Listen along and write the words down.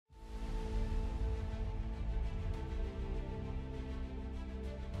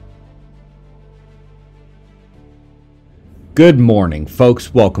Good morning,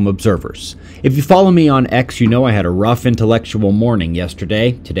 folks. Welcome, observers. If you follow me on X, you know I had a rough intellectual morning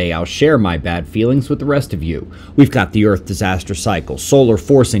yesterday. Today, I'll share my bad feelings with the rest of you. We've got the Earth disaster cycle, solar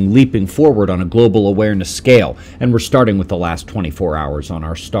forcing leaping forward on a global awareness scale, and we're starting with the last 24 hours on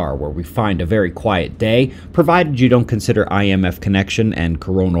our star, where we find a very quiet day, provided you don't consider IMF connection and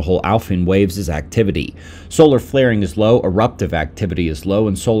coronal hole Alfvén waves as activity. Solar flaring is low, eruptive activity is low,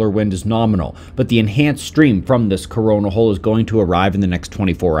 and solar wind is nominal, but the enhanced stream from this coronal hole is going to arrive in the next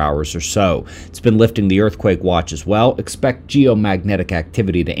 24 hours or so. It's been lifting the earthquake watch as well. Expect geomagnetic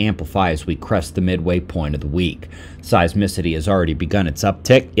activity to amplify as we crest the midway point of the week. Seismicity has already begun its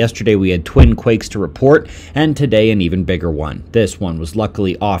uptick. Yesterday we had twin quakes to report, and today an even bigger one. This one was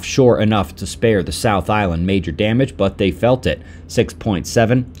luckily offshore enough to spare the South Island major damage, but they felt it.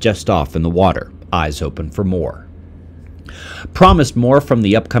 6.7, just off in the water. Eyes open for more. Promised more from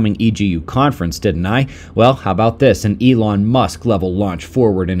the upcoming EGU conference, didn't I? Well, how about this? An Elon Musk level launch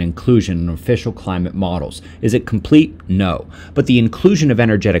forward in inclusion in official climate models. Is it complete? No. But the inclusion of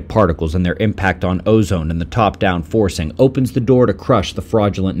energetic particles and their impact on ozone and the top-down forcing opens the door to crush the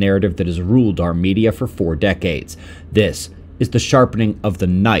fraudulent narrative that has ruled our media for 4 decades. This is the sharpening of the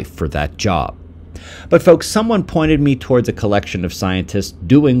knife for that job. But folks, someone pointed me towards a collection of scientists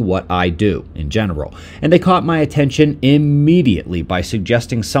doing what I do in general, and they caught my attention immediately by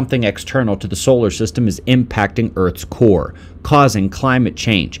suggesting something external to the solar system is impacting Earth's core, causing climate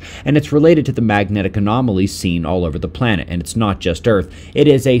change, and it's related to the magnetic anomalies seen all over the planet, and it's not just Earth, it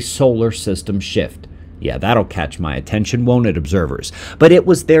is a solar system shift. Yeah, that'll catch my attention, won't it, observers? But it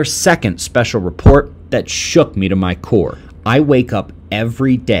was their second special report that shook me to my core. I wake up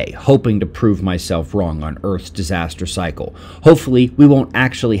every day hoping to prove myself wrong on Earth's disaster cycle. Hopefully, we won't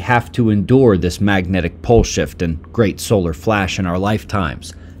actually have to endure this magnetic pole shift and great solar flash in our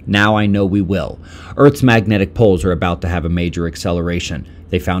lifetimes. Now I know we will. Earth's magnetic poles are about to have a major acceleration.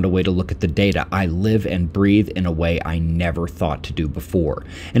 They found a way to look at the data. I live and breathe in a way I never thought to do before.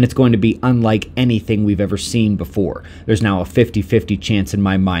 And it's going to be unlike anything we've ever seen before. There's now a 50-50 chance in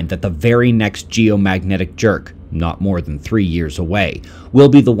my mind that the very next geomagnetic jerk, not more than 3 years away, will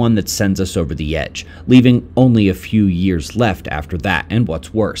be the one that sends us over the edge, leaving only a few years left after that. And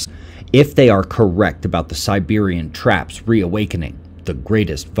what's worse, if they are correct about the Siberian traps reawakening, the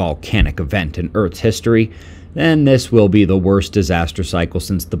greatest volcanic event in Earth's history, then this will be the worst disaster cycle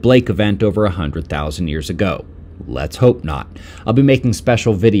since the Blake event over 100,000 years ago. Let's hope not. I'll be making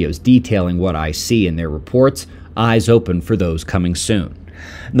special videos detailing what I see in their reports. Eyes open for those coming soon.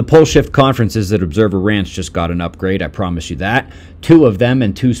 And the pole shift conferences at Observer Ranch just got an upgrade, I promise you that. 2 of them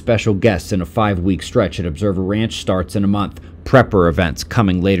and 2 special guests in a 5-week stretch at Observer Ranch starts in a month. Prepper events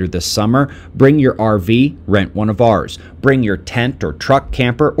coming later this summer. Bring your RV, rent one of ours. Bring your tent or truck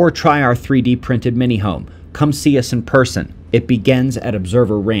camper, or try our 3D printed mini home. Come see us in person. It begins at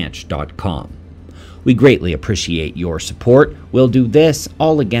observerranch.com. We greatly appreciate your support. We'll do this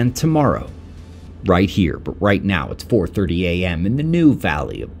all again tomorrow. Right here, but right now it's 4:30 a.m. in the new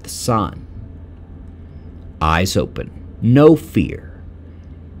Valley of the Sun. Eyes open, no fear.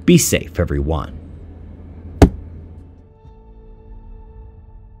 Be safe, everyone.